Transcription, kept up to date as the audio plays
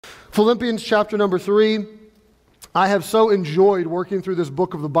Philippians chapter number 3. I have so enjoyed working through this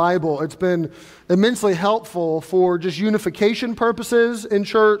book of the Bible. It's been immensely helpful for just unification purposes in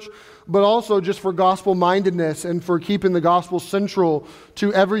church, but also just for gospel-mindedness and for keeping the gospel central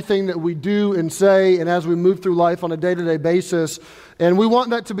to everything that we do and say and as we move through life on a day-to-day basis. And we want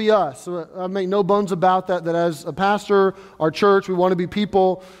that to be us. I make no bones about that as a pastor, our church, we want to be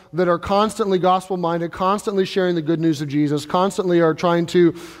people that are constantly gospel-minded, constantly sharing the good news of Jesus, constantly are trying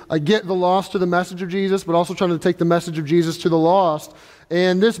to get the lost to the message of Jesus, but also trying to take the message of Jesus to the lost.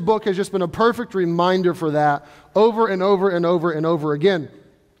 And this book has just been a perfect reminder for that over and over and over and over again.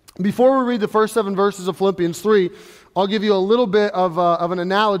 Before we read the first 7 verses of Philippians 3, I'll give you a little bit of an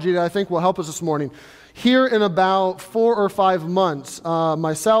analogy that I think will help us this morning. Here in about 4 or 5 months,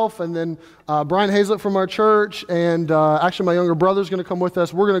 myself and then Brian Hazlett from our church and actually my younger brother's going to come with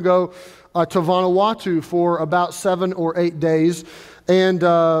us. We're going to go to Vanuatu for about 7 or 8 days. And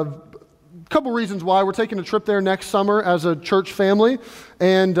a couple reasons why. We're taking a trip there next summer as a church family,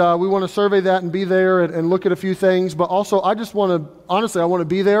 and we want to survey that and be there and look at a few things, but also I want to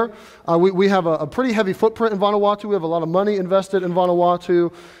be there. We have a pretty heavy footprint in Vanuatu. We have a lot of money invested in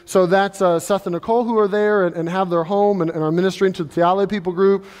Vanuatu, so that's Seth and Nicole who are there and have their home and are ministering to the Tiale people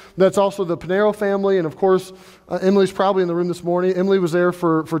group. That's also the Pinero family, and of course, Emily's probably in the room this morning. Emily was there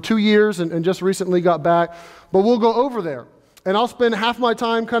for 2 years and just recently got back, but we'll go over there. And I'll spend half my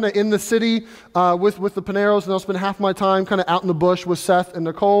time kind of in the city with the Pineros, and I'll spend half my time kind of out in the bush with Seth and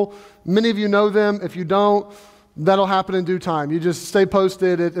Nicole. Many of you know them. If you don't, that'll happen in due time. You just stay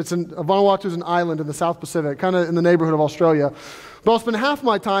posted. Vanuatu is an island in the South Pacific, kind of in the neighborhood of Australia. But I'll spend half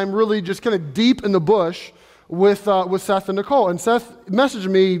my time really just kind of deep in the bush with Seth and Nicole. And Seth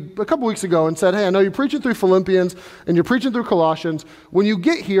messaged me a couple weeks ago and said, hey, I know you're preaching through Philippians and you're preaching through Colossians. When you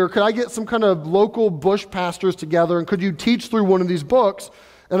get here, could I get some kind of local bush pastors together and could you teach through one of these books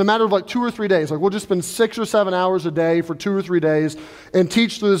in a matter of like 2 or 3 days? Like we'll just spend 6 or 7 hours a day for 2 or 3 days and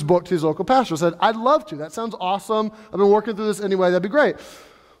teach through this book to these local pastors. I said, I'd love to. That sounds awesome. I've been working through this anyway. That'd be great.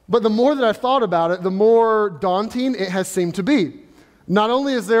 But the more that I've thought about it, the more daunting it has seemed to be. Not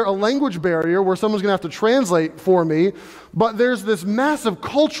only is there a language barrier where someone's going to have to translate for me, but there's this massive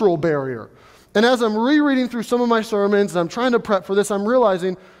cultural barrier. And as I'm rereading through some of my sermons and I'm trying to prep for this, I'm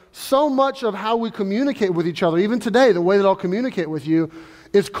realizing so much of how we communicate with each other, even today, the way that I'll communicate with you,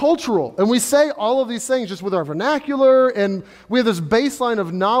 is cultural. And we say all of these things just with our vernacular, and we have this baseline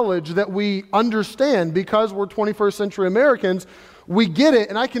of knowledge that we understand because we're 21st century Americans. We get it,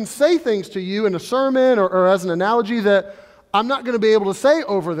 and I can say things to you in a sermon or as an analogy that I'm not going to be able to say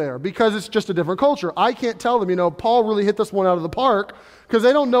over there because it's just a different culture. I can't tell them, Paul really hit this one out of the park because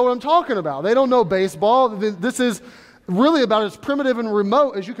they don't know what I'm talking about. They don't know baseball. This is really about as primitive and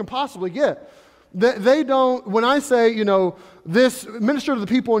remote as you can possibly get. They don't, when I say, this minister to the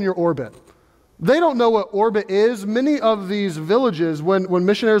people in your orbit, they don't know what orbit is. Many of these villages, when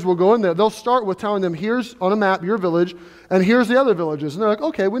missionaries will go in there, they'll start with telling them, here's on a map your village, and here's the other villages. And they're like,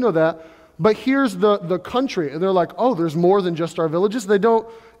 okay, we know that. But here's the country. And they're like, oh, there's more than just our villages. They don't,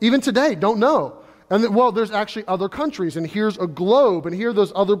 even today, don't know. And there's actually other countries. And here's a globe. And here are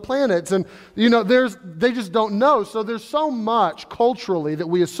those other planets. And, they just don't know. So there's so much culturally that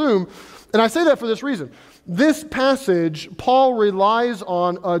we assume. And I say that for this reason. This passage, Paul relies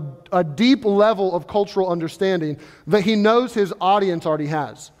on a deep level of cultural understanding that he knows his audience already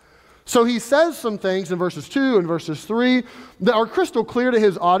has. So he says some things in verses 2 and verses 3 that are crystal clear to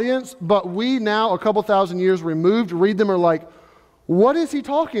his audience, but we now, a couple thousand years removed, read them and are like, what is he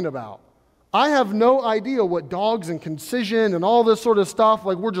talking about? I have no idea what dogs and concision and all this sort of stuff,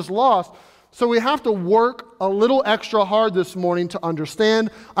 like we're just lost. So we have to work a little extra hard this morning to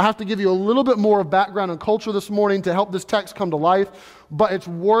understand. I have to give you a little bit more of background and culture this morning to help this text come to life, but it's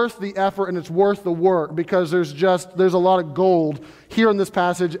worth the effort and it's worth the work because there's a lot of gold here in this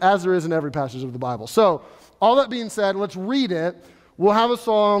passage as there is in every passage of the Bible. So all that being said, let's read it. We'll have a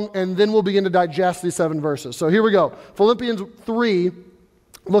song and then we'll begin to digest these 7 verses. So here we go. Philippians 3,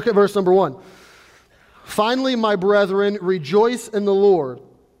 look at verse number 1. Finally, my brethren, rejoice in the Lord.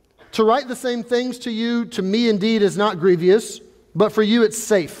 To write the same things to you, to me indeed is not grievous, but for you it's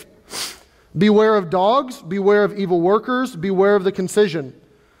safe. Beware of dogs, beware of evil workers, beware of the concision.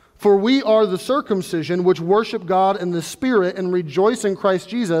 For we are the circumcision which worship God in the Spirit and rejoice in Christ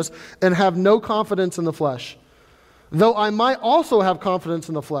Jesus and have no confidence in the flesh. Though I might also have confidence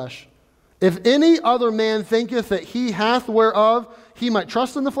in the flesh. If any other man thinketh that he hath whereof he might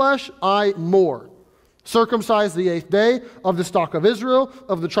trust in the flesh, I more. Circumcised the 8th day, of the stock of Israel,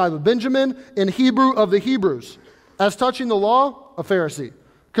 of the tribe of Benjamin, in Hebrew of the Hebrews. As touching the law, a Pharisee.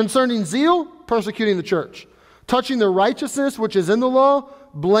 Concerning zeal, persecuting the church. Touching the righteousness which is in the law,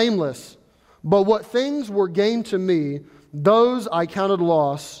 blameless. But what things were gained to me, those I counted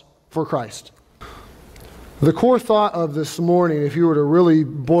loss for Christ. The core thought of this morning, if you were to really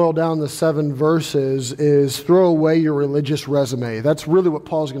boil down the 7 verses, is throw away your religious resume. That's really what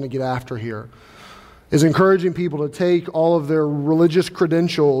Paul's going to get after here, is encouraging people to take all of their religious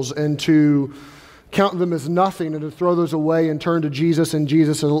credentials and to count them as nothing and to throw those away and turn to Jesus and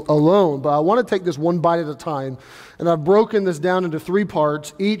Jesus alone. But I want to take this one bite at a time, and I've broken this down into 3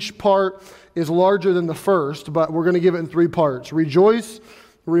 parts. Each part is larger than the first, but we're going to give it in 3 parts. Rejoice,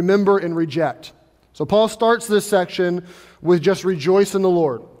 remember, and reject. So Paul starts this section with just rejoice in the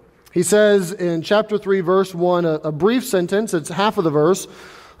Lord. He says in chapter 3, verse 1, a brief sentence, it's half of the verse,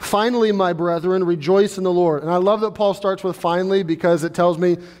 "Finally, my brethren, rejoice in the Lord." And I love that Paul starts with finally because it tells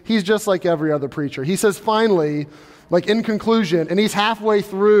me he's just like every other preacher. He says finally, like in conclusion, and he's halfway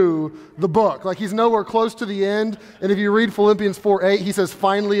through the book. Like he's nowhere close to the end. And if you read Philippians 4:8, he says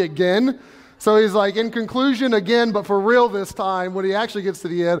finally again. So he's like, in conclusion again, but for real this time when he actually gets to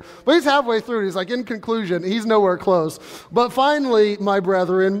the end. But he's halfway through. He's like, in conclusion, he's nowhere close. But finally, my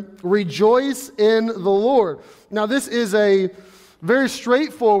brethren, rejoice in the Lord. Now this is a very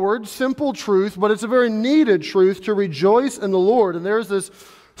straightforward, simple truth, but it's a very needed truth to rejoice in the Lord. And there's this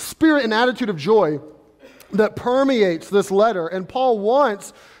spirit and attitude of joy that permeates this letter. And Paul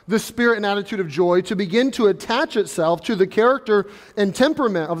wants the spirit and attitude of joy to begin to attach itself to the character and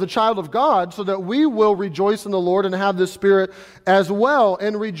temperament of the child of God so that we will rejoice in the Lord and have this spirit as well.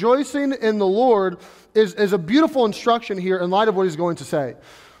 And rejoicing in the Lord is a beautiful instruction here in light of what he's going to say.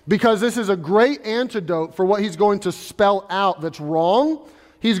 Because this is a great antidote for what he's going to spell out that's wrong.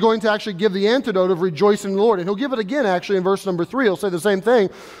 He's going to actually give the antidote of rejoicing in the Lord. And he'll give it again actually in verse number 3. He'll say the same thing.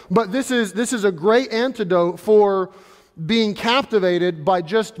 But this is a great antidote for being captivated by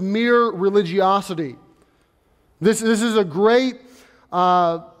just mere religiosity. This is a great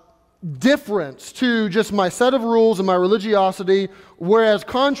difference to just my set of rules and my religiosity, whereas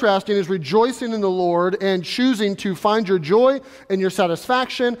contrasting is rejoicing in the Lord and choosing to find your joy and your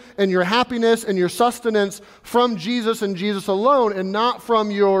satisfaction and your happiness and your sustenance from Jesus and Jesus alone, and not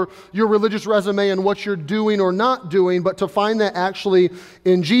from your religious resume and what you're doing or not doing, but to find that actually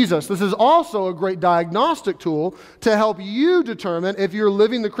in Jesus. This is also a great diagnostic tool to help you determine if you're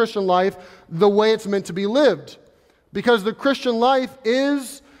living the Christian life the way it's meant to be lived. Because the Christian life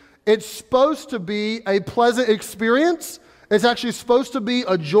it's supposed to be a pleasant experience. It's actually supposed to be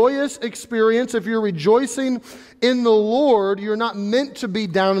a joyous experience. If you're rejoicing in the Lord, you're not meant to be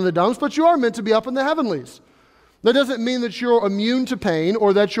down in the dumps, but you are meant to be up in the heavenlies. That doesn't mean that you're immune to pain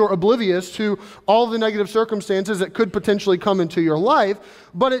or that you're oblivious to all the negative circumstances that could potentially come into your life,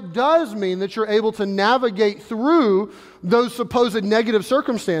 but it does mean that you're able to navigate through those supposed negative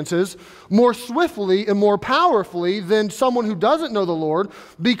circumstances more swiftly and more powerfully than someone who doesn't know the Lord,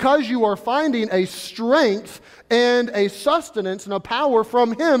 because you are finding a strength and a sustenance and a power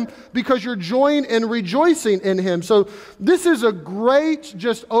from Him because you're joying and rejoicing in Him. So this is a great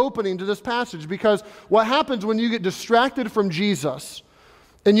just opening to this passage, because what happens when you get distracted from Jesus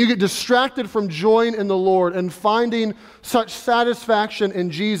and you get distracted from joying in the Lord and finding such satisfaction in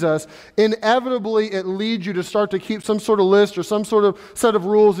Jesus, inevitably it leads you to start to keep some sort of list or some sort of set of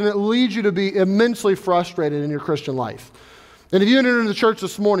rules, and it leads you to be immensely frustrated in your Christian life. And if you entered into the church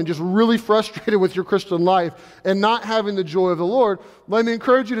this morning just really frustrated with your Christian life and not having the joy of the Lord, let me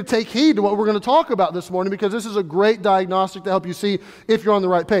encourage you to take heed to what we're going to talk about this morning, because this is a great diagnostic to help you see if you're on the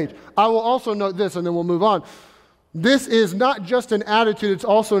right page. I will also note this, and then we'll move on. This is not just an attitude, it's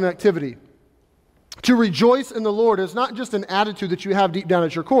also an activity. To rejoice in the Lord is not just an attitude that you have deep down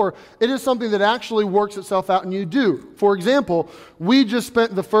at your core. It is something that actually works itself out and you do. For example, we just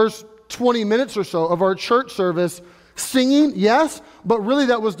spent the first 20 minutes or so of our church service singing, yes, but really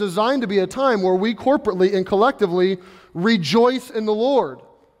that was designed to be a time where we corporately and collectively rejoice in the Lord.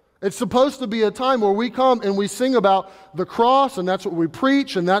 It's supposed to be a time where we come and we sing about the cross, and that's what we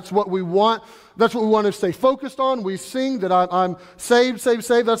preach, and that's what we want. That's what we want to stay focused on. We sing that I'm saved, saved,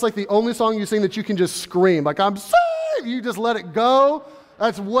 saved. That's like the only song you sing that you can just scream. Like, I'm saved. You just let it go.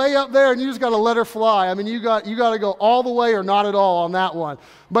 That's way up there, and you just got to let her fly. I mean, you got to go all the way or not at all on that one.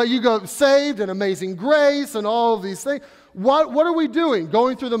 But you go saved and amazing grace and all of these things. What are we doing?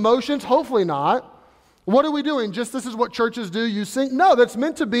 Going through the motions? Hopefully not. What are we doing? Just this is what churches do. You sing? No, that's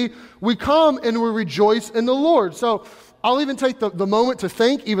meant to be. We come and we rejoice in the Lord. So I'll even take the moment to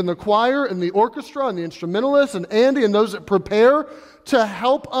thank even the choir and the orchestra and the instrumentalists and Andy and those that prepare to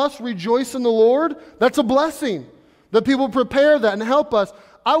help us rejoice in the Lord. That's a blessing that people prepare that and help us.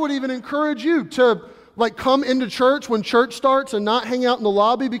 I would even encourage you to come into church when church starts and not hang out in the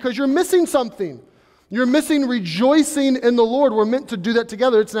lobby because you're missing something. You're missing rejoicing in the Lord. We're meant to do that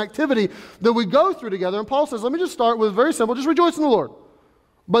together. It's an activity that we go through together. And Paul says, let me just start with very simple, just rejoice in the Lord.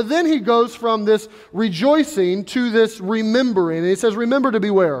 But then he goes from this rejoicing to this remembering. And he says, remember to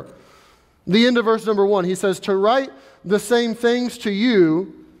beware. The end of verse number 1, he says, to write the same things to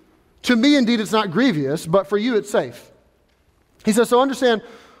you, to me indeed it's not grievous, but for you it's safe. He says, so understand,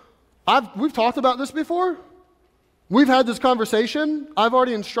 we've talked about this before. We've had this conversation. I've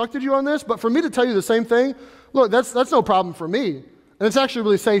already instructed you on this, but for me to tell you the same thing, look, that's no problem for me. And it's actually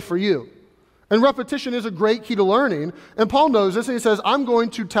really safe for you. And repetition is a great key to learning. And Paul knows this, and he says, I'm going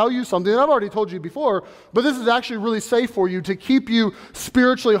to tell you something that I've already told you before, but this is actually really safe for you to keep you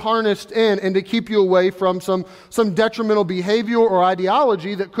spiritually harnessed in and to keep you away from some detrimental behavior or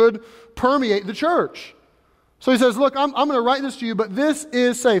ideology that could permeate the church. So he says, look, I'm going to write this to you, but this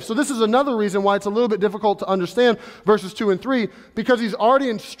is safe. So this is another reason why it's a little bit difficult to understand verses 2 and 3, because he's already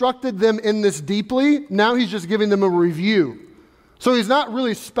instructed them in this deeply. Now he's just giving them a review. So he's not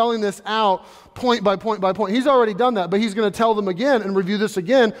really spelling this out point by point by point. He's already done that, but he's going to tell them again and review this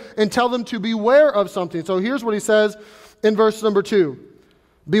again and tell them to beware of something. So here's what he says in verse number 2.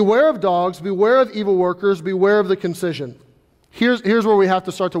 Beware of dogs, beware of evil workers, beware of the concision. Here's where we have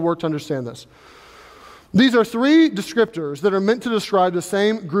to start to work to understand this. These are three descriptors that are meant to describe the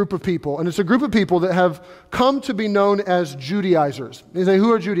same group of people. And it's a group of people that have come to be known as Judaizers. You say,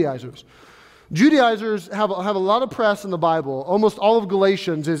 who are Judaizers? Judaizers have a lot of press in the Bible. Almost all of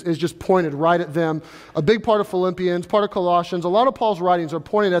Galatians is just pointed right at them. A big part of Philippians, part of Colossians, a lot of Paul's writings are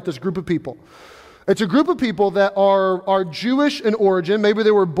pointed at this group of people. It's a group of people that are Jewish in origin. Maybe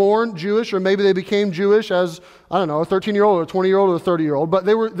they were born Jewish, or maybe they became Jewish as, I don't know, a 13-year-old or a 20-year-old or a 30-year-old. But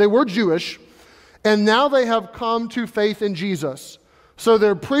they were Jewish. And now they have come to faith in Jesus. So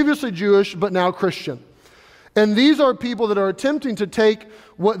they're previously Jewish, but now Christian. And these are people that are attempting to take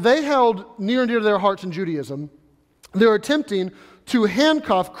what they held near and dear to their hearts in Judaism. They're attempting to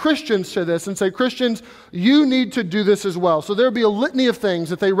handcuff Christians to this and say, Christians, you need to do this as well. So there'd be a litany of things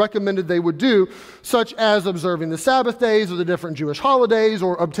that they recommended they would do, such as observing the Sabbath days or the different Jewish holidays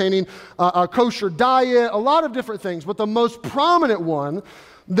or obtaining a kosher diet, a lot of different things. But the most prominent one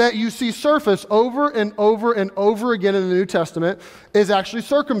that you see surface over and over and over again in the New Testament is actually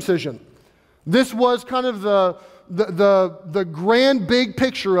circumcision. This was kind of the grand big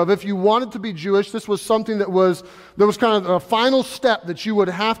picture of, if you wanted to be Jewish, this was something that was kind of a final step that you would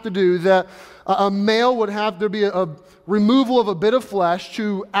have to do, that a male would have to be a removal of a bit of flesh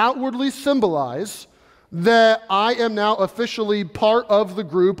to outwardly symbolize that I am now officially part of the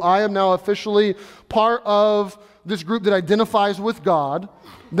group. I am now officially part of this group that identifies with God,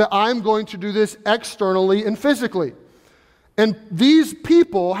 that I'm going to do this externally and physically. And these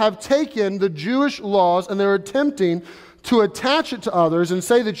people have taken the Jewish laws and they're attempting to attach it to others and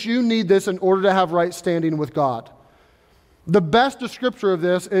say that you need this in order to have right standing with God. The best descriptor of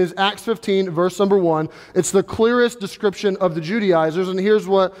this is Acts 15, verse number 1. It's the clearest description of the Judaizers, and here's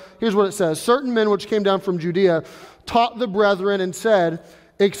what it says. Certain men which came down from Judea taught the brethren and said,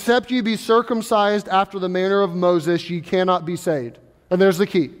 except ye be circumcised after the manner of Moses, ye cannot be saved. And there's the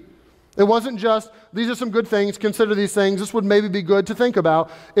key. It wasn't just, these are some good things, consider these things, this would maybe be good to think about.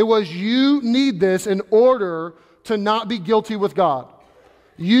 It was, you need this in order to not be guilty with God.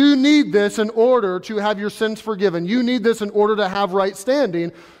 You need this in order to have your sins forgiven. You need this in order to have right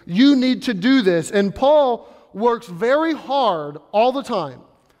standing. You need to do this. And Paul works very hard all the time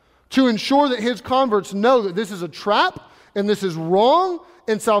to ensure that his converts know that this is a trap and this is wrong,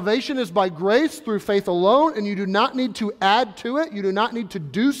 and salvation is by grace through faith alone, and you do not need to add to it. You do not need to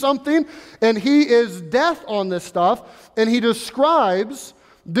do something. And he is death on this stuff, and he describes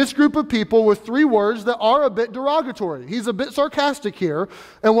this group of people with three words that are a bit derogatory. He's a bit sarcastic here,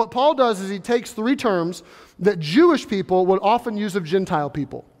 and what Paul does is he takes three terms that Jewish people would often use of Gentile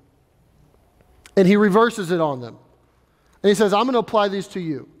people, and he reverses it on them. And he says, I'm going to apply these to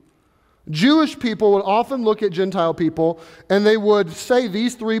you. Jewish people would often look at Gentile people and they would say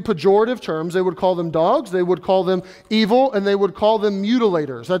these three pejorative terms. They would call them dogs, they would call them evil, and they would call them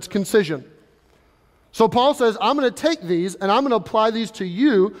mutilators. That's concision. So Paul says, I'm going to take these and I'm going to apply these to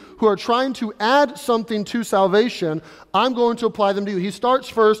you who are trying to add something to salvation. I'm going to apply them to you. He starts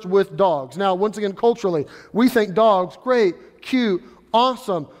first with dogs. Now, once again, culturally, we think dogs, great, cute,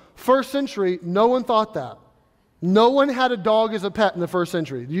 awesome. First century, no one thought that. No one had a dog as a pet in the first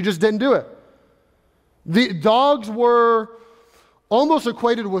century. You just didn't do it. The dogs were almost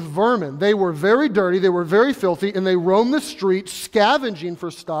equated with vermin. They were very dirty, they were very filthy, and they roamed the streets scavenging for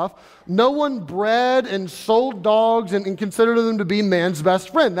stuff. No one bred and sold dogs and considered them to be man's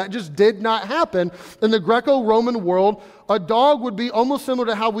best friend. That just did not happen. In the Greco-Roman world, a dog would be almost similar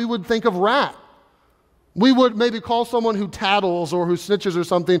to how we would think of rat. We would maybe call someone who tattles or who snitches or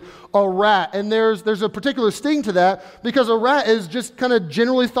something a rat. And there's a particular sting to that because a rat is just kind of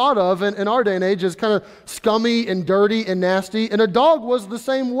generally thought of in our day and age as kind of scummy and dirty and nasty. And a dog was the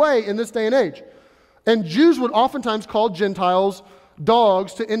same way in this day and age. And Jews would oftentimes call Gentiles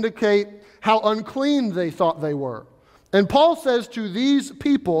dogs to indicate how unclean they thought they were. And Paul says to these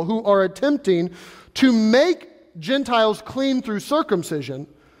people who are attempting to make Gentiles clean through circumcision,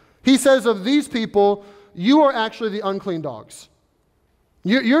 he says of these people, you are actually the unclean dogs.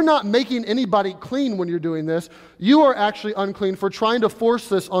 You're not making anybody clean when you're doing this. You are actually unclean for trying to force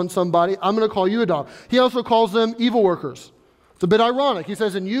this on somebody. I'm going to call you a dog. He also calls them evil workers. It's a bit ironic. He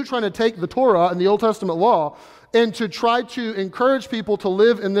says, in you trying to take the Torah and the Old Testament law and to try to encourage people to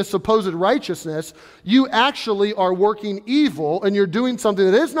live in this supposed righteousness, you actually are working evil and you're doing something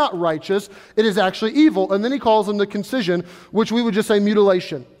that is not righteous. It is actually evil. And then he calls them the concision, which we would just say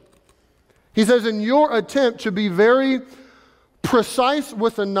mutilation. He says, in your attempt to be very precise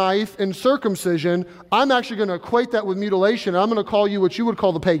with a knife in circumcision, I'm actually going to equate that with mutilation. I'm going to call you what you would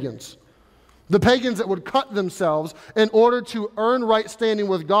call the pagans. The pagans that would cut themselves in order to earn right standing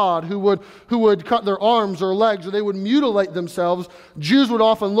with God, who would cut their arms or legs, or they would mutilate themselves. Jews would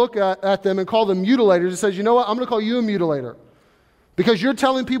often look at them and call them mutilators. He says, you know what, I'm going to call you a mutilator. Because you're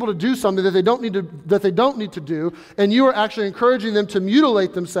telling people to do something that they don't need to do, and you are actually encouraging them to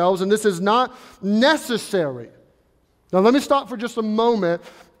mutilate themselves, and this is not necessary. Now let me stop for just a moment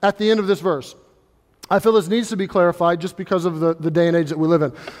at the end of this verse. I feel this needs to be clarified just because of the day and age that we live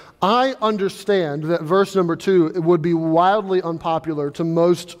in. I understand that verse number 2 would be wildly unpopular to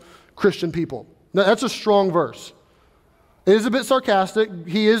most Christian people. Now that's a strong verse. It is a bit sarcastic.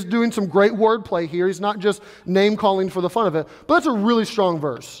 He is doing some great wordplay here. He's not just name-calling for the fun of it. But that's a really strong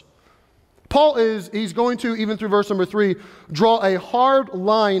verse. Paul he's going to, even through verse number 3, draw a hard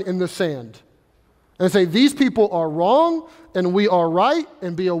line in the sand and say, these people are wrong and we are right,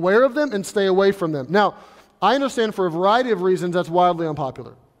 and be aware of them and stay away from them. Now, I understand for a variety of reasons that's wildly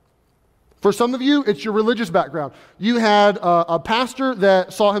unpopular. For some of you, it's your religious background. You had a pastor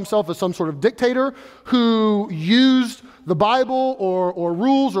that saw himself as some sort of dictator who used the Bible or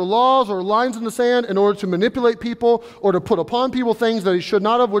rules or laws or lines in the sand in order to manipulate people or to put upon people things that he should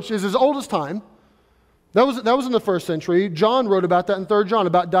not have, which is as old as time. That was in the first century. John wrote about that in 3 John,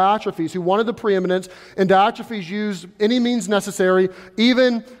 about Diotrephes, who wanted the preeminence, and Diotrephes used any means necessary,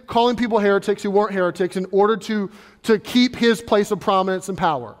 even calling people heretics who weren't heretics, in order to keep his place of prominence and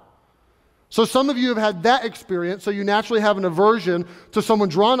power. So some of you have had that experience, so you naturally have an aversion to someone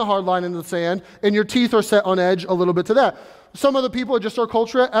drawing a hard line in the sand, and your teeth are set on edge a little bit to that. Some other people are just our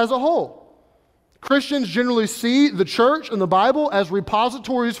culture as a whole. Christians generally see the church and the Bible as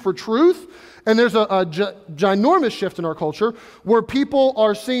repositories for truth, and there's a ginormous shift in our culture where people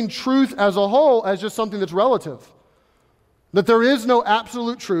are seeing truth as a whole as just something that's relative. That there is no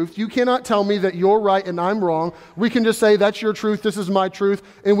absolute truth. You cannot tell me that you're right and I'm wrong. We can just say, that's your truth, this is my truth,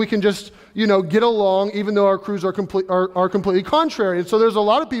 and we can just, get along even though our crews are completely contrary. And so there's a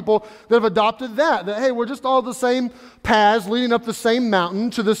lot of people that have adopted that, hey, we're just all the same paths leading up the same mountain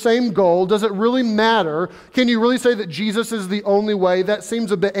to the same goal. Does it really matter? Can you really say that Jesus is the only way? That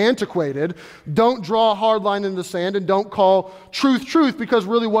seems a bit antiquated. Don't draw a hard line in the sand and don't call truth truth, because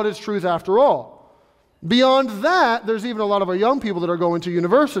really what is truth after all? Beyond that, there's even a lot of our young people that are going to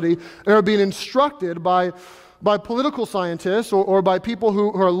university and are being instructed by political scientists or by people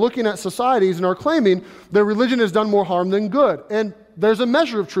who are looking at societies and are claiming that religion has done more harm than good. And there's a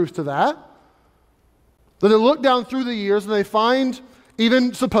measure of truth to that. That they look down through the years and they find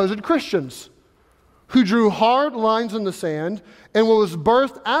even supposed Christians who drew hard lines in the sand, and what was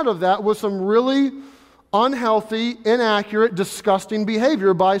birthed out of that was some really unhealthy, inaccurate, disgusting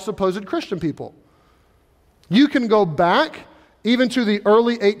behavior by supposed Christian people. You can go back even to the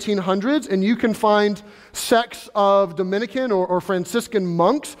early 1800s, and you can find sects of Dominican or Franciscan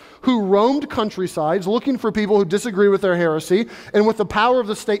monks who roamed countrysides looking for people who disagree with their heresy, and with the power of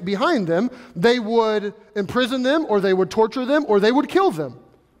the state behind them, they would imprison them, or they would torture them, or they would kill them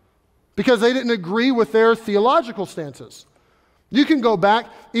because they didn't agree with their theological stances. You can go back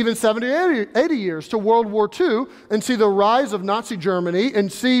even 70 or 80 years to World War II and see the rise of Nazi Germany and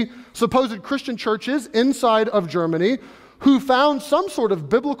see supposed Christian churches inside of Germany who found some sort of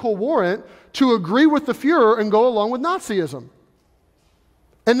biblical warrant to agree with the Fuhrer and go along with Nazism.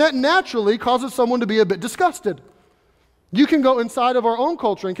 And that naturally causes someone to be a bit disgusted. You can go inside of our own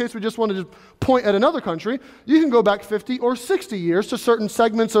culture, in case we just wanted to point at another country, you can go back 50 or 60 years to certain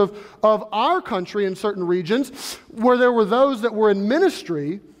segments of our country in certain regions where there were those that were in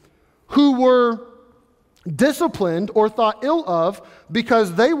ministry who were disciplined or thought ill of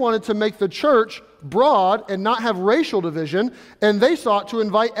because they wanted to make the church broad and not have racial division, and they sought to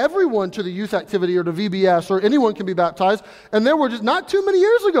invite everyone to the youth activity or to VBS, or anyone can be baptized. And there were just not too many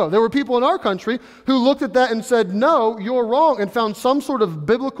years ago, there were people in our country who looked at that and said, no, you're wrong, and found some sort of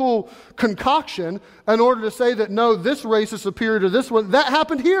biblical concoction in order to say that, no, this race is superior to this one. That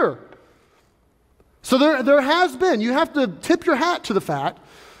happened here. So there has been, you have to tip your hat to the fact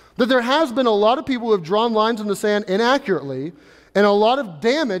that there has been a lot of people who have drawn lines in the sand inaccurately, and a lot of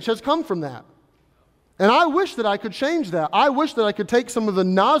damage has come from that. And I wish that I could change that. I wish that I could take some of the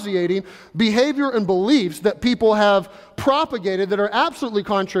nauseating behavior and beliefs that people have propagated that are absolutely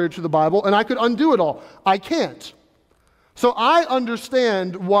contrary to the Bible, and I could undo it all. I can't. So I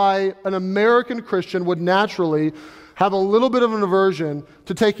understand why an American Christian would naturally have a little bit of an aversion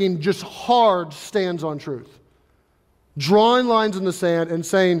to taking just hard stands on truth. Drawing lines in the sand and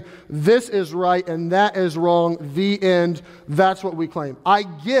saying, this is right and that is wrong, the end, that's what we claim. I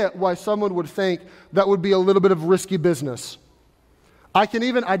get why someone would think that would be a little bit of risky business. I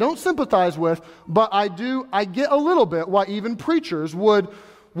don't sympathize with, but I get a little bit why even preachers would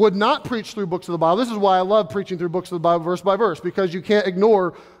not preach through books of the Bible. This is why I love preaching through books of the Bible verse by verse, because you can't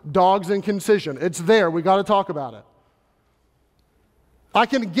ignore dogs and concision. It's there, we got to talk about it. I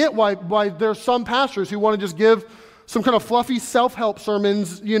can get why there's some pastors who want to just give some kind of fluffy self-help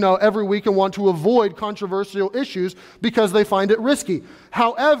sermons, every week and want to avoid controversial issues because they find it risky.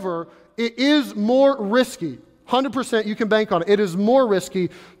 However, it is more risky. 100% you can bank on it. It is more risky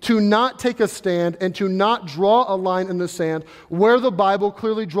to not take a stand and to not draw a line in the sand where the Bible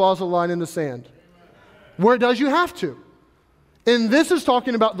clearly draws a line in the sand. Where does you have to? And this is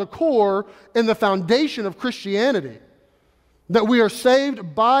talking about the core and the foundation of Christianity. That we are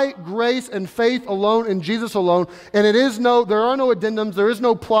saved by grace and faith alone in Jesus alone. And there are no addendums, there is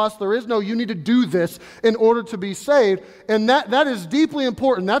no plus, there is no you need to do this in order to be saved. And that is deeply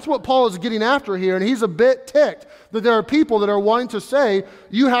important. That's what Paul is getting after here. And he's a bit ticked that there are people that are wanting to say,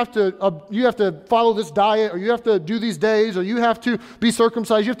 you have to follow this diet, or you have to do these days, or you have to be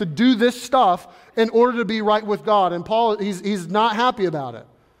circumcised, you have to do this stuff in order to be right with God. And Paul, he's not happy about it.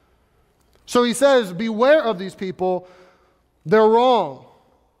 So he says, beware of these people. They're wrong.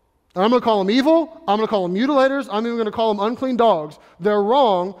 And I'm going to call them evil. I'm going to call them mutilators. I'm even going to call them unclean dogs. They're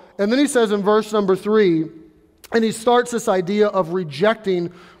wrong. And then he says in verse number 3, and he starts this idea of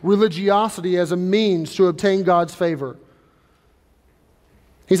rejecting religiosity as a means to obtain God's favor.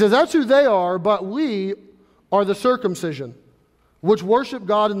 He says, that's who they are, but we are the circumcision, which worship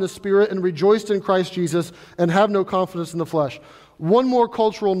God in the Spirit and rejoiced in Christ Jesus and have no confidence in the flesh. One more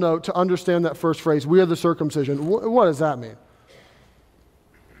cultural note to understand that first phrase, we are the circumcision. What does that mean?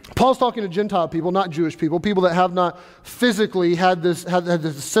 Paul's talking to Gentile people, not Jewish people, people that have not physically had this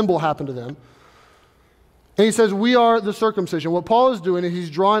symbol happen to them. And he says, we are the circumcision. What Paul is doing is he's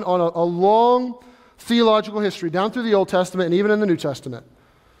drawing on a long theological history down through the Old Testament and even in the New Testament.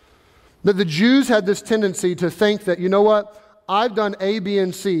 That the Jews had this tendency to think that, you know what, I've done A, B,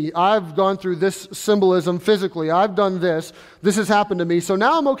 and C. I've gone through this symbolism physically. I've done this. This has happened to me. So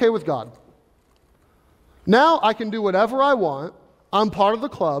now I'm okay with God. Now I can do whatever I want. I'm part of the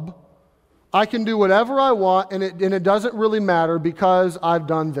club. I can do whatever I want, and it doesn't really matter because I've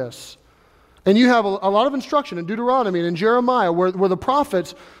done this. And you have a lot of instruction in Deuteronomy and in Jeremiah where the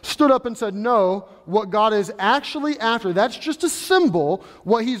prophets stood up and said, no, what God is actually after, that's just a symbol.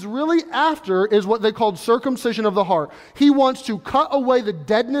 What he's really after is what they called circumcision of the heart. He wants to cut away the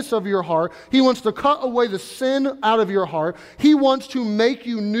deadness of your heart. He wants to cut away the sin out of your heart. He wants to make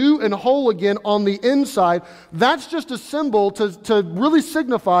you new and whole again on the inside. That's just a symbol to really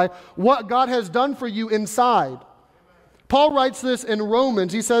signify what God has done for you inside. Paul writes this in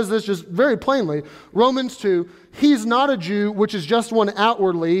Romans. He says this just very plainly. Romans 2, he's not a Jew, which is just one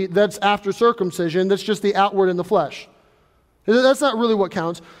outwardly, that's after circumcision, that's just the outward in the flesh. That's not really what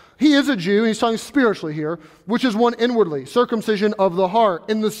counts. He is a Jew, and he's talking spiritually here, which is one inwardly, circumcision of the heart,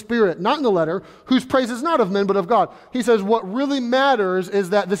 in the spirit, not in the letter, whose praise is not of men, but of God. He says what really matters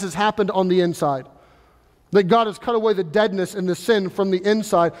is that this has happened on the inside. That God has cut away the deadness and the sin from the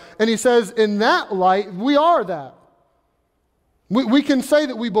inside. And he says in that light, we are that. We can say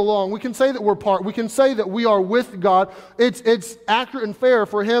that we belong. We can say that we're part. We can say that we are with God. It's accurate and fair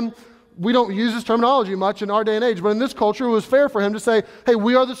for him. We don't use this terminology much in our day and age, but in this culture, it was fair for him to say, hey,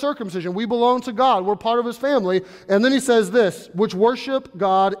 we are the circumcision. We belong to God. We're part of his family. And then he says this, which worship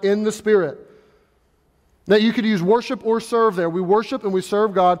God in the Spirit. That you could use worship or serve there. We worship and we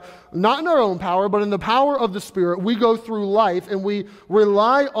serve God, not in our own power, but in the power of the Spirit. We go through life and we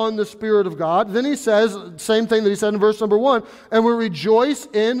rely on the Spirit of God. Then he says, same thing that he said in verse number 1, and we rejoice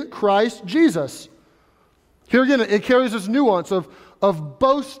in Christ Jesus. Here again, it carries this nuance of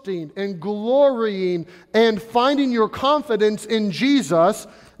boasting and glorying and finding your confidence in Jesus.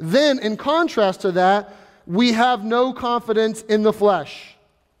 Then, in contrast to that, we have no confidence in the flesh.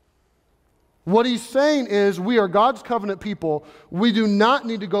 What he's saying is we are God's covenant people. We do not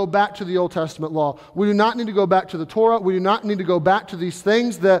need to go back to the Old Testament law. We do not need to go back to the Torah. We do not need to go back to these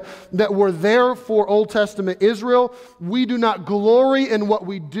things that were there for Old Testament Israel. We do not glory in what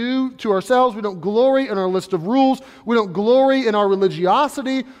we do to ourselves. We don't glory in our list of rules. We don't glory in our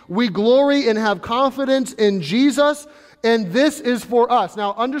religiosity. We glory and have confidence in Jesus, and this is for us.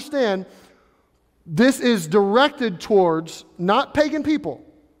 Now understand, this is directed towards not pagan people.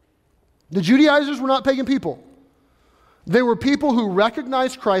 The Judaizers were not pagan people. They were people who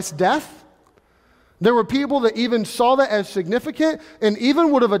recognized Christ's death. There were people that even saw that as significant and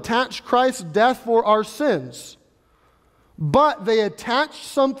even would have attached Christ's death for our sins. But they attached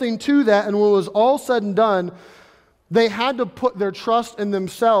something to that, and when it was all said and done, they had to put their trust in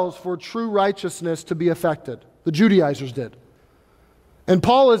themselves for true righteousness to be affected. The Judaizers did. And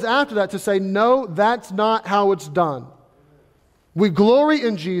Paul is after that to say, no, that's not how it's done. We glory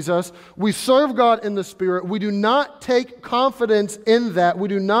in Jesus. We serve God in the Spirit. We do not take confidence in that. We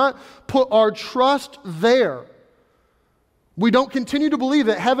do not put our trust there. We don't continue to believe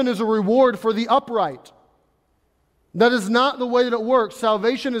that heaven is a reward for the upright. That is not the way that it works.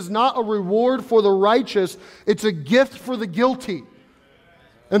 Salvation is not a reward for the righteous. It's a gift for the guilty.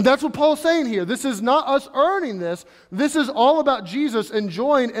 And that's what Paul's saying here. This is not us earning this. This is all about Jesus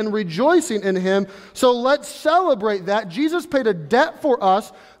enjoying and rejoicing in Him. So let's celebrate that. Jesus paid a debt for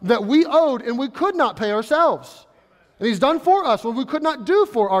us that we owed and we could not pay ourselves. And He's done for us what we could not do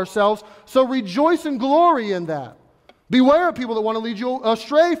for ourselves. So rejoice and glory in that. Beware of people that want to lead you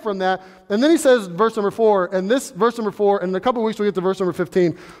astray from that. And then he says, verse number 4, and this verse number 4, and in a couple of weeks we'll get to verse number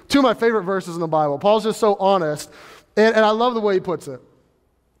 15, two of my favorite verses in the Bible. Paul's just so honest, and I love the way he puts it.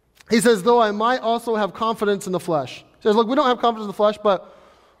 He says, though I might also have confidence in the flesh. He says, look, we don't have confidence in the flesh, but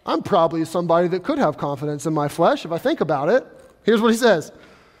I'm probably somebody that could have confidence in my flesh if I think about it. Here's what he says.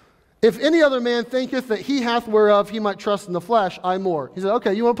 If any other man thinketh that he hath whereof he might trust in the flesh, I more. He said,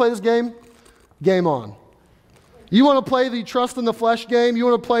 okay, you want to play this game? Game on. You want to play the trust in the flesh game? You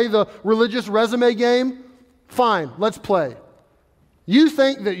want to play the religious resume game? Fine, let's play. You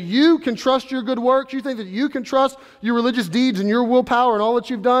think that you can trust your good works? You think that you can trust your religious deeds and your willpower and all that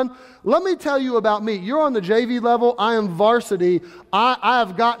you've done? Let me tell you about me. You're on the JV level. I am varsity. I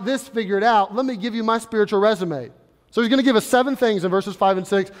have got this figured out. Let me give you my spiritual resume. So he's going to give us 7 things in verses 5 and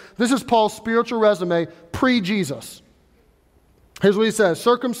 6. This is Paul's spiritual resume pre-Jesus. Here's what he says.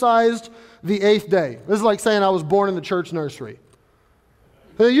 Circumcised the 8th day. This is like saying I was born in the church nursery.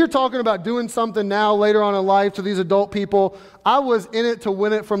 You're talking about doing something now later on in life to these adult people. I was in it to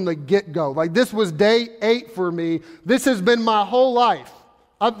win it from the get-go. Like this was day 8 for me. This has been my whole life.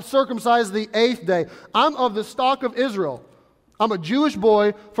 I've circumcised the 8th day. I'm of the stock of Israel. I'm a Jewish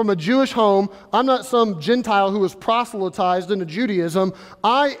boy from a Jewish home. I'm not some Gentile who was proselytized into Judaism.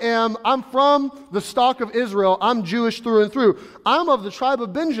 I'm from the stock of Israel. I'm Jewish through and through. I'm of the tribe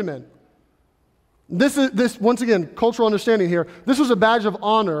of Benjamin. This once again, cultural understanding here. This was a badge of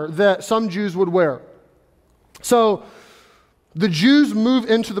honor that some Jews would wear. So the Jews move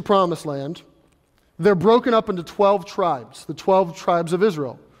into the promised land. They're broken up into 12 tribes, the 12 tribes of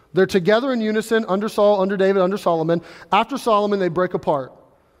Israel. They're together in unison under Saul, under David, under Solomon. After Solomon, they break apart.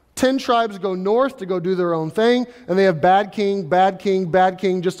 10 tribes go north to go do their own thing, and they have bad king, bad king, bad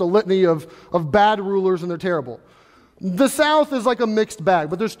king, just a litany of bad rulers, and they're terrible. The south is like a mixed bag,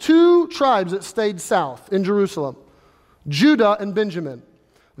 but there's 2 tribes that stayed south in Jerusalem, Judah and Benjamin.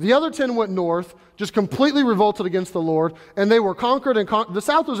 The other 10 went north, just completely revolted against the Lord, and they were conquered, and the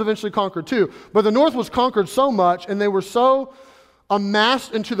south was eventually conquered too, but the north was conquered so much, and they were so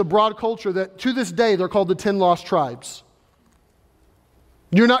amassed into the broad culture that to this day they're called the 10 lost tribes.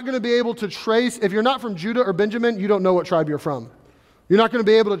 You're not going to be able to trace, if you're not from Judah or Benjamin, you don't know what tribe you're from. You're not going to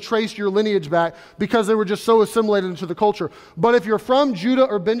be able to trace your lineage back because they were just so assimilated into the culture. But if you're from Judah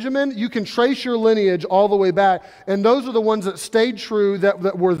or Benjamin, you can trace your lineage all the way back. And those are the ones that stayed true,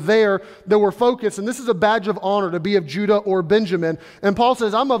 that were there, that were focused. And this is a badge of honor to be of Judah or Benjamin. And Paul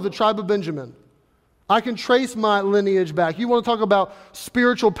says, I'm of the tribe of Benjamin. I can trace my lineage back. You want to talk about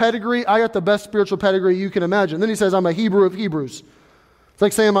spiritual pedigree? I got the best spiritual pedigree you can imagine. Then he says, I'm a Hebrew of Hebrews. It's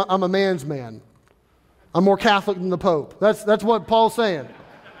like saying I'm a man's man. I'm more Catholic than the Pope. That's what Paul's saying.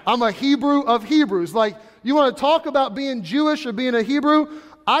 I'm a Hebrew of Hebrews. Like, you want to talk about being Jewish or being a Hebrew?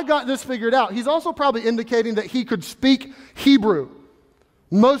 I got this figured out. He's also probably indicating that he could speak Hebrew.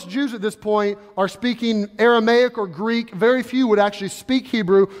 Most Jews at this point are speaking Aramaic or Greek. Very few would actually speak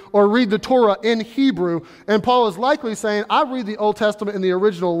Hebrew or read the Torah in Hebrew. And Paul is likely saying, I read the Old Testament in the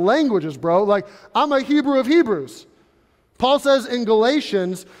original languages, bro. Like, I'm a Hebrew of Hebrews. Paul says in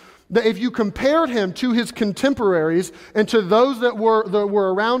Galatians that if you compared him to his contemporaries and to those that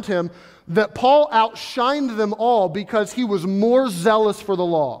were around him, that Paul outshined them all because he was more zealous for the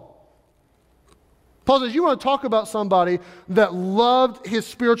law. Paul says, you want to talk about somebody that loved his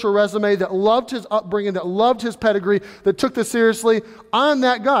spiritual resume, that loved his upbringing, that loved his pedigree, that took this seriously? I'm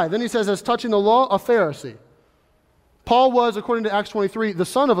that guy. Then he says, as touching the law, a Pharisee. Paul was, according to Acts 23, the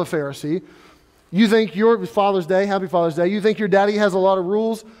son of a Pharisee. You think your Father's Day, happy Father's Day, you think your daddy has a lot of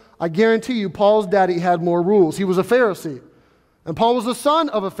rules? I guarantee you, Paul's daddy had more rules. He was a Pharisee. And Paul was the son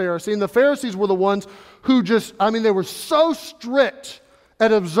of a Pharisee, and the Pharisees were the ones who they were so strict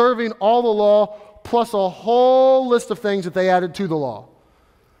at observing all the law, plus a whole list of things that they added to the law.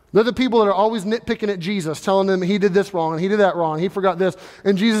 They're the people that are always nitpicking at Jesus, telling them he did this wrong, and he did that wrong, and he forgot this.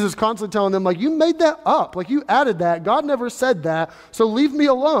 And Jesus is constantly telling them, like, you made that up. Like, you added that. God never said that, so leave me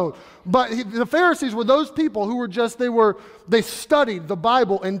alone. But the Pharisees were those people who were they studied the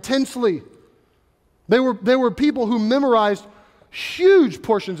Bible intensely. They were people who memorized huge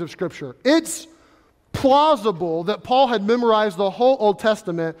portions of Scripture. It's plausible that Paul had memorized the whole Old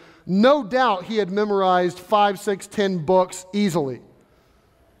Testament. No doubt he had memorized 5, 6, 10 books easily.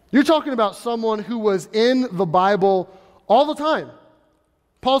 You're talking about someone who was in the Bible all the time.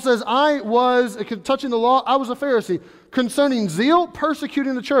 Paul says, I was, touching the law, I was a Pharisee. Concerning zeal,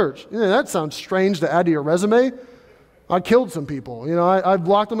 persecuting the church. That sounds strange to add to your resume. I killed some people. I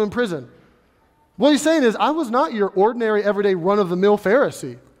locked them in prison. What he's saying is, I was not your ordinary, everyday, run-of-the-mill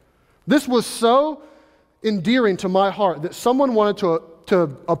Pharisee. This was so endearing to my heart that someone wanted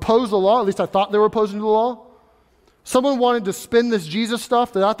to oppose the law. At least I thought they were opposing the law. Someone wanted to spin this Jesus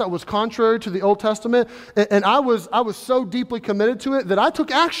stuff that I thought was contrary to the Old Testament, and I was so deeply committed to it that I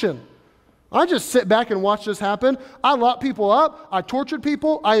took action. I just sit back and watch this happen. I locked people up. I tortured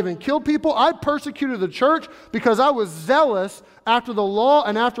people. I even killed people. I persecuted the church because I was zealous after the law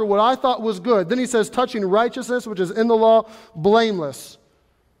and after what I thought was good. Then he says, touching righteousness, which is in the law, blameless.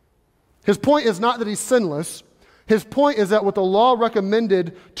 His point is not that he's sinless. His point is that what the law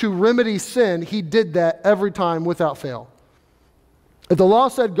recommended to remedy sin, he did that every time without fail. If the law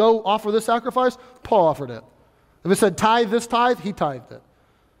said, go offer this sacrifice, Paul offered it. If it said, tithe this tithe, he tithed it.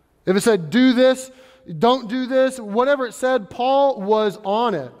 If it said, do this, don't do this, whatever it said, Paul was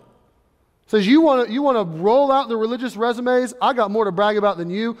on it. Says, you want to roll out the religious resumes? I got more to brag about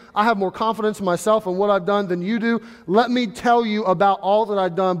than you. I have more confidence in myself and what I've done than you do. Let me tell you about all that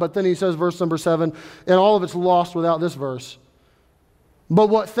I've done. But then he says, verse number 7, and all of it's lost without this verse. But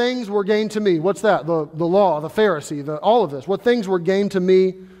what things were gained to me? What's that? The law, the Pharisee, all of this. What things were gained to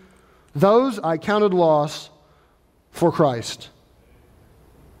me? Those I counted loss for Christ.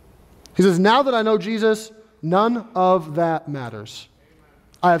 He says, now that I know Jesus, none of that matters.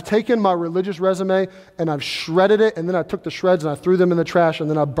 I have taken my religious resume and I've shredded it, and then I took the shreds and I threw them in the trash and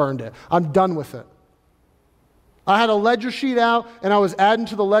then I burned it. I'm done with it. I had a ledger sheet out and I was adding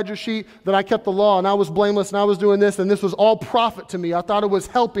to the ledger sheet that I kept the law and I was blameless and I was doing this, and this was all profit to me. I thought it was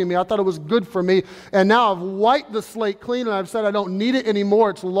helping me. I thought it was good for me. And now I've wiped the slate clean and I've said I don't need it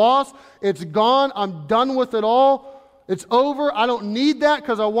anymore. It's lost. It's gone. I'm done with it all. It's over. I don't need that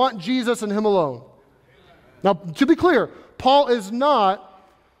because I want Jesus and Him alone. Now, to be clear, Paul is not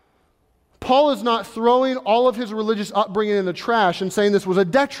throwing all of his religious upbringing in the trash and saying this was a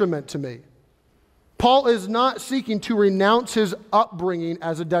detriment to me. Paul is not seeking to renounce his upbringing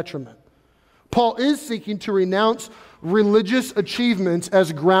as a detriment. Paul is seeking to renounce religious achievements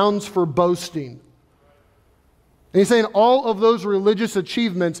as grounds for boasting. And he's saying all of those religious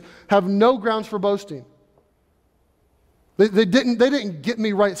achievements have no grounds for boasting. They didn't get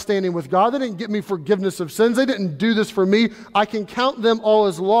me right standing with God. They didn't get me forgiveness of sins. They didn't do this for me. I can count them all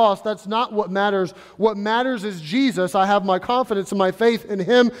as lost. That's not what matters. What matters is Jesus. I have my confidence and my faith in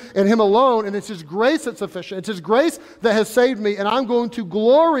Him and Him alone, and it's His grace that's sufficient. It's His grace that has saved me, and I'm going to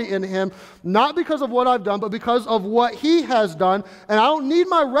glory in Him, not because of what I've done, but because of what He has done. And I don't need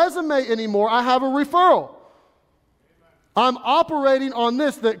my resume anymore. I have a referral. I'm operating on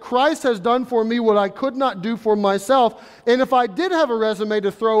this, that Christ has done for me what I could not do for myself. And if I did have a resume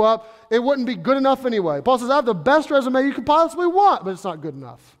to throw up, it wouldn't be good enough anyway. Paul says, I have the best resume you could possibly want, but it's not good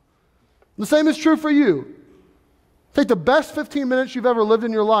enough. The same is true for you. Take the best 15 minutes you've ever lived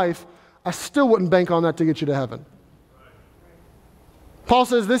in your life, I still wouldn't bank on that to get you to heaven. Paul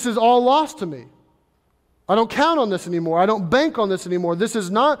says, this is all lost to me. I don't count on this anymore. I don't bank on this anymore. This is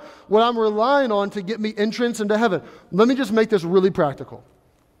not what I'm relying on to get me entrance into heaven. Let me just make this really practical.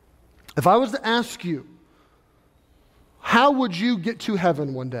 If I was to ask you, how would you get to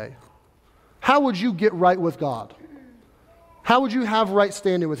heaven one day? How would you get right with God? How would you have right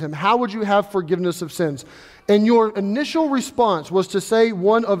standing with Him? How would you have forgiveness of sins? And your initial response was to say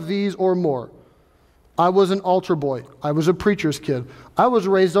one of these or more. I was an altar boy. I was a preacher's kid. I was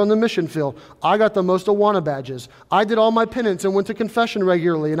raised on the mission field. I got the most Awana badges. I did all my penance and went to confession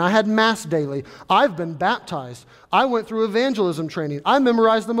regularly, and I had Mass daily. I've been baptized. I went through evangelism training. I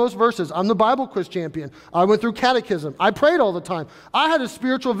memorized the most verses. I'm the Bible quiz champion. I went through catechism. I prayed all the time. I had a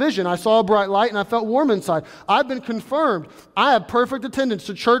spiritual vision. I saw a bright light, and I felt warm inside. I've been confirmed. I have perfect attendance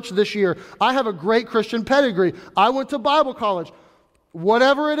to church this year. I have a great Christian pedigree. I went to Bible college.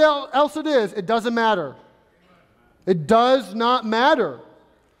 Whatever else it is, it doesn't matter. It does not matter.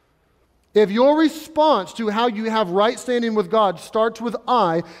 If your response to how you have right standing with God starts with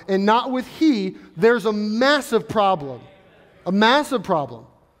I and not with He, there's a massive problem. A massive problem.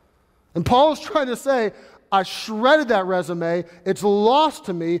 And Paul is trying to say, I shredded that resume. It's lost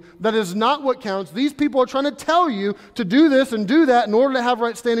to me. That is not what counts. These people are trying to tell you to do this and do that in order to have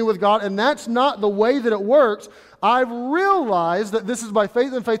right standing with God, and that's not the way that it works. I've realized that this is by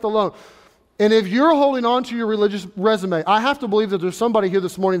faith and faith alone. And if you're holding on to your religious resume, I have to believe that there's somebody here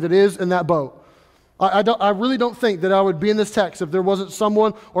this morning that is in that boat. I really don't think that I would be in this text if there wasn't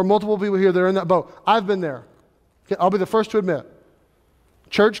someone or multiple people here that are in that boat. I've been there. I'll be the first to admit.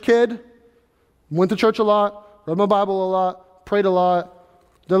 Church kid, went to church a lot, read my Bible a lot, prayed a lot,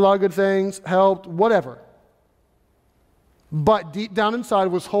 did a lot of good things, helped, whatever. But deep down inside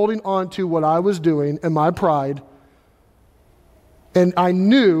was holding on to what I was doing and my pride. And I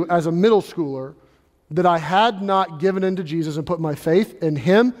knew as a middle schooler that I had not given in to Jesus and put my faith in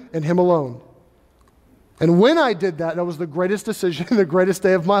Him and Him alone. And when I did that, that was the greatest decision, the greatest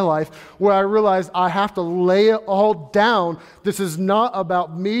day of my life, where I realized I have to lay it all down. This is not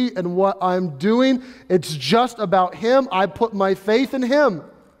about me and what I'm doing. It's just about Him. I put my faith in Him.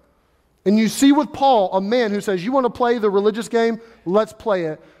 And you see with Paul, a man who says, you want to play the religious game? Let's play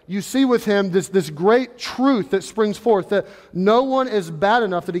it. You see with him this great truth that springs forth, that no one is bad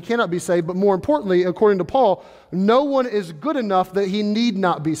enough that he cannot be saved, but more importantly, according to Paul, no one is good enough that he need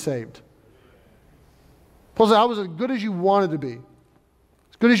not be saved. Paul said, I was as good as you wanted to be,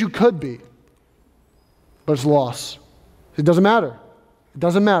 as good as you could be, but it's loss. It doesn't matter. It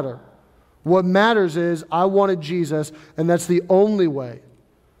doesn't matter. What matters is I wanted Jesus, and that's the only way.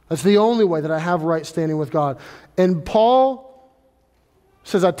 That's the only way that I have right standing with God. And Paul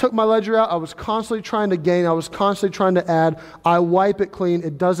says, I took my ledger out. I was constantly trying to gain. I was constantly trying to add. I wipe it clean.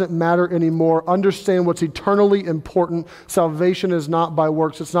 It doesn't matter anymore. Understand what's eternally important. Salvation is not by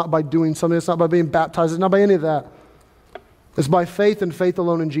works. It's not by doing something. It's not by being baptized. It's not by any of that. It's by faith and faith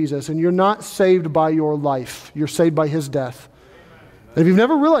alone in Jesus. And you're not saved by your life. You're saved by His death. And if you've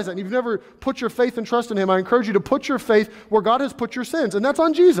never realized that, and you've never put your faith and trust in Him, I encourage you to put your faith where God has put your sins, and that's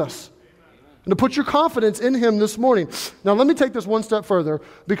on Jesus. And to put your confidence in Him this morning. Now, let me take this one step further,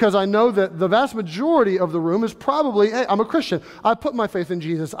 because I know that the vast majority of the room is probably, hey, I'm a Christian. I've put my faith in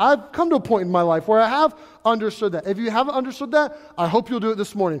Jesus. I've come to a point in my life where I have understood that. If you haven't understood that, I hope you'll do it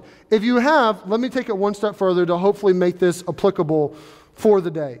this morning. If you have, let me take it one step further to hopefully make this applicable for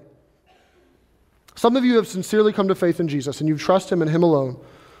the day. Some of you have sincerely come to faith in Jesus, and you trust Him and Him alone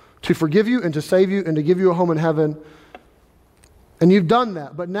to forgive you and to save you and to give you a home in heaven. And you've done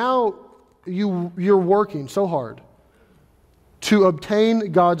that, but now you're working so hard to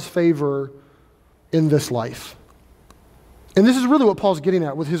obtain God's favor in this life. And this is really what Paul's getting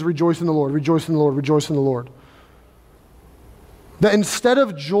at with his rejoice in the Lord, rejoice in the Lord, rejoice in the Lord. That instead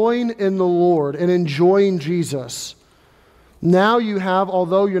of joying in the Lord and enjoying Jesus, now you have,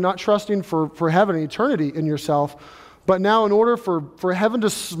 although you're not trusting for heaven and eternity in yourself, but now in order for heaven to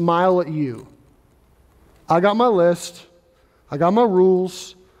smile at you, I got my list, I got my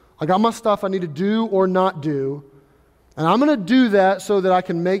rules, I got my stuff I need to do or not do, and I'm going to do that so that I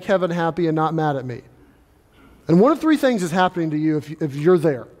can make heaven happy and not mad at me. And one of three things is happening to you if you're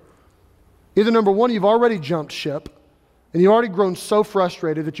there. Either number one, you've already jumped ship, and you've already grown so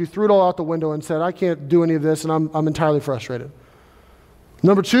frustrated that you threw it all out the window and said, I can't do any of this, and I'm entirely frustrated.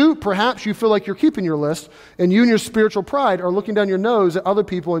 Number two, perhaps you feel like you're keeping your list, and you and your spiritual pride are looking down your nose at other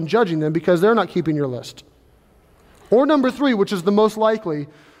people and judging them because they're not keeping your list. Or number three, which is the most likely,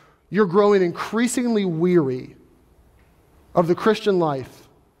 you're growing increasingly weary of the Christian life.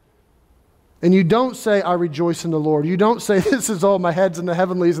 And you don't say, I rejoice in the Lord. You don't say, this is all my head's in the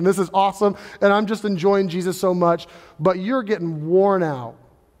heavenlies, and this is awesome, and I'm just enjoying Jesus so much. But you're getting worn out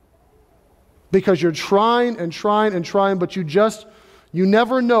because you're trying and trying and trying, but you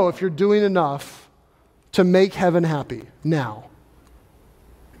never know if you're doing enough to make heaven happy now.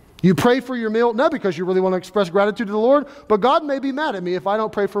 You pray for your meal, not because you really want to express gratitude to the Lord, but God may be mad at me if I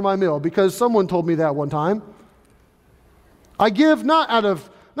don't pray for my meal because someone told me that one time. I give not out of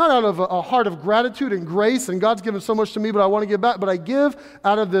a heart of gratitude and grace, and God's given so much to me, but I want to give back, but I give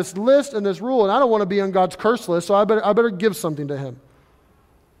out of this list and this rule, and I don't want to be on God's curse list, so I better give something to him.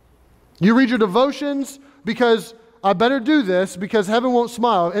 You read your devotions because I better do this because heaven won't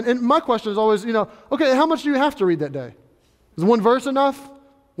smile. And my question is always, okay, how much do you have to read that day? Is one verse enough?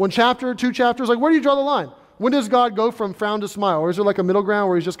 One chapter, 2 chapters? Like, where do you draw the line? When does God go from frown to smile? Or is there like a middle ground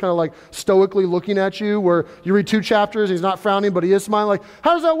where he's just kind of like stoically looking at you, where you read 2 chapters, he's not frowning, but he is smiling? Like,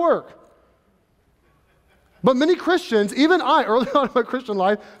 how does that work? But many Christians, even I, early on in my Christian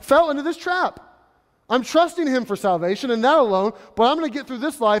life, fell into this trap. I'm trusting him for salvation and that alone, but I'm going to get through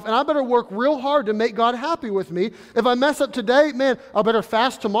this life, and I better work real hard to make God happy with me. If I mess up today, man, I better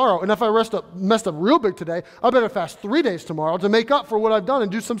fast tomorrow. And if I messed up real big today, I better fast 3 days tomorrow to make up for what I've done and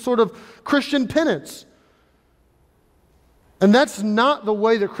do some sort of Christian penance. And that's not the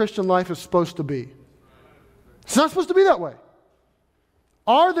way the Christian life is supposed to be. It's not supposed to be that way.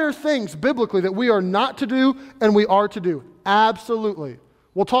 Are there things biblically that we are not to do and we are to do? Absolutely.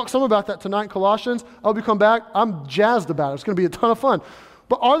 We'll talk some about that tonight in Colossians. I hope you come back. I'm jazzed about it. It's going to be a ton of fun.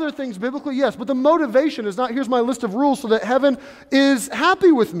 But are there things biblically? Yes. But the motivation is not, here's my list of rules so that heaven is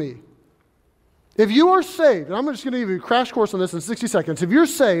happy with me. If you are saved, and I'm just going to give you a crash course on this in 60 seconds. If you're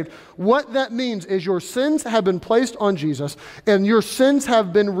saved, what that means is your sins have been placed on Jesus and your sins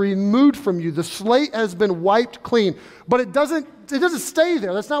have been removed from you. The slate has been wiped clean. But it doesn't stay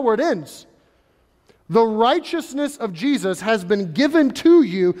there. That's not where it ends. The righteousness of Jesus has been given to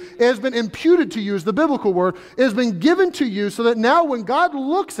you. It has been imputed to you, is the biblical word. It has been given to you so that now when God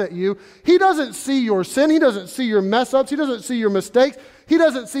looks at you, he doesn't see your sin. He doesn't see your mess-ups. He doesn't see your mistakes. He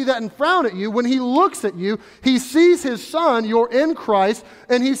doesn't see that and frown at you. When he looks at you, he sees his son, you're in Christ,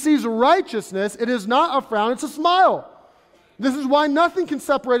 and he sees righteousness. It is not a frown, it's a smile. This is why nothing can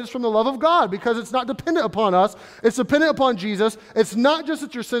separate us from the love of God, because it's not dependent upon us. It's dependent upon Jesus. It's not just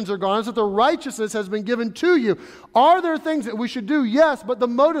that your sins are gone, it's that the righteousness has been given to you. Are there things that we should do? Yes, but the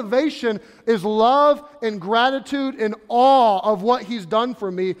motivation is love and gratitude and awe of what he's done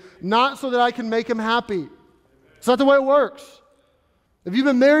for me, not so that I can make him happy. It's not the way it works. If you've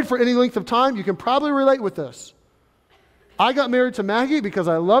been married for any length of time, you can probably relate with this. I got married to Maggie because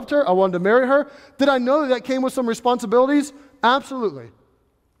I loved her. I wanted to marry her. Did I know that came with some responsibilities? Absolutely.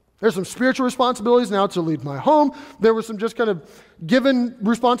 There's some spiritual responsibilities now to lead my home. There were some just kind of given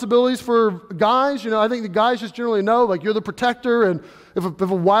responsibilities for guys. I think the guys just generally know, like, you're the protector, and if a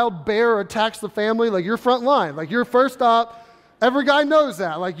wild bear attacks the family, like, you're front line. Like, you're first stop. Every guy knows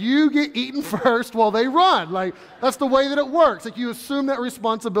that. Like, you get eaten first while they run. Like, that's the way that it works. Like, you assume that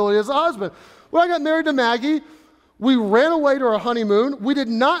responsibility as a husband. When I got married to Maggie, we ran away to our honeymoon. We did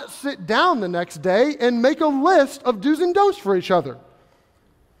not sit down the next day and make a list of do's and don'ts for each other.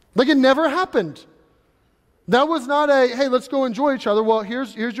 Like, it never happened. That was not a, hey, let's go enjoy each other. Well,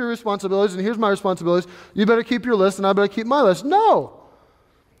 here's your responsibilities and here's my responsibilities. You better keep your list and I better keep my list. No.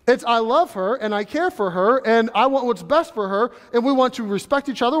 It's I love her and I care for her and I want what's best for her, and we want to respect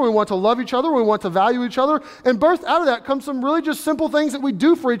each other, we want to love each other, we want to value each other, and birthed out of that comes some really just simple things that we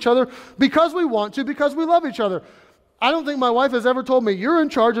do for each other because we want to, because we love each other. I don't think my wife has ever told me, you're in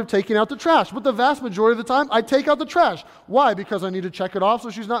charge of taking out the trash. But the vast majority of the time, I take out the trash. Why? Because I need to check it off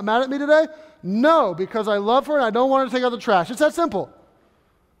so she's not mad at me today? No, because I love her and I don't want her to take out the trash. It's that simple.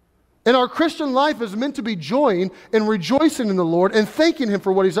 And our Christian life is meant to be joying and rejoicing in the Lord and thanking him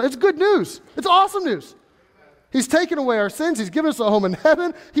for what he's done. It's good news. It's awesome news. He's taken away our sins. He's given us a home in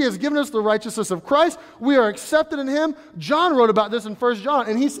heaven. He has given us the righteousness of Christ. We are accepted in him. John wrote about this in 1 John,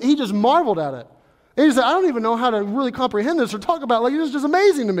 and he just marveled at it. And he said, I don't even know how to really comprehend this or talk about it. Like, it's just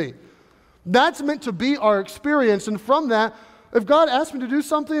amazing to me. That's meant to be our experience. And from that, if God asks me to do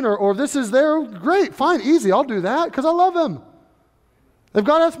something or this is there, great, fine, easy. I'll do that because I love him. If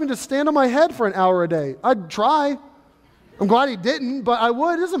God asked me to stand on my head for an hour a day, I'd try. I'm glad he didn't, but I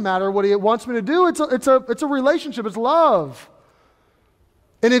would. It doesn't matter what he wants me to do. It's a relationship. It's love.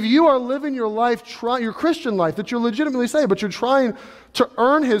 And if you are living your life, your Christian life that you're legitimately saved, but you're trying to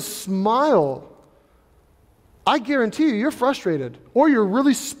earn his smile, I guarantee you're frustrated or you're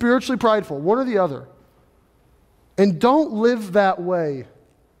really spiritually prideful, one or the other. And don't live that way.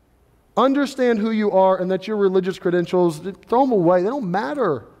 Understand who you are and that your religious credentials, throw them away. They don't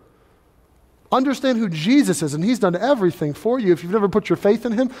matter. Understand who Jesus is, and he's done everything for you. If you've never put your faith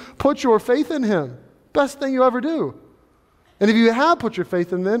in him, put your faith in him. Best thing you ever do. And if you have put your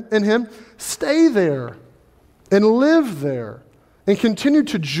faith in him, stay there and live there. And continue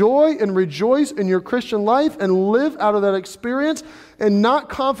to joy and rejoice in your Christian life and live out of that experience, and not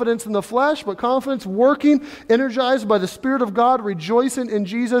confidence in the flesh, but confidence working, energized by the Spirit of God, rejoicing in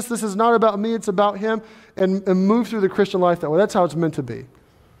Jesus. This is not about me, it's about Him, and move through the Christian life that way. That's how it's meant to be.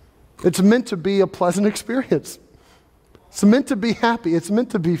 It's meant to be a pleasant experience. It's meant to be happy. It's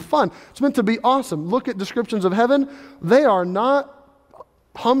meant to be fun. It's meant to be awesome. Look at descriptions of heaven. They are not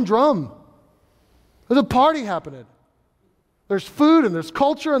humdrum. There's a party happening. There's food and there's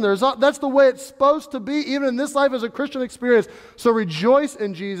culture and that's the way it's supposed to be, even in this life as a Christian experience. So rejoice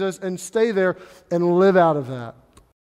in Jesus and stay there and live out of that.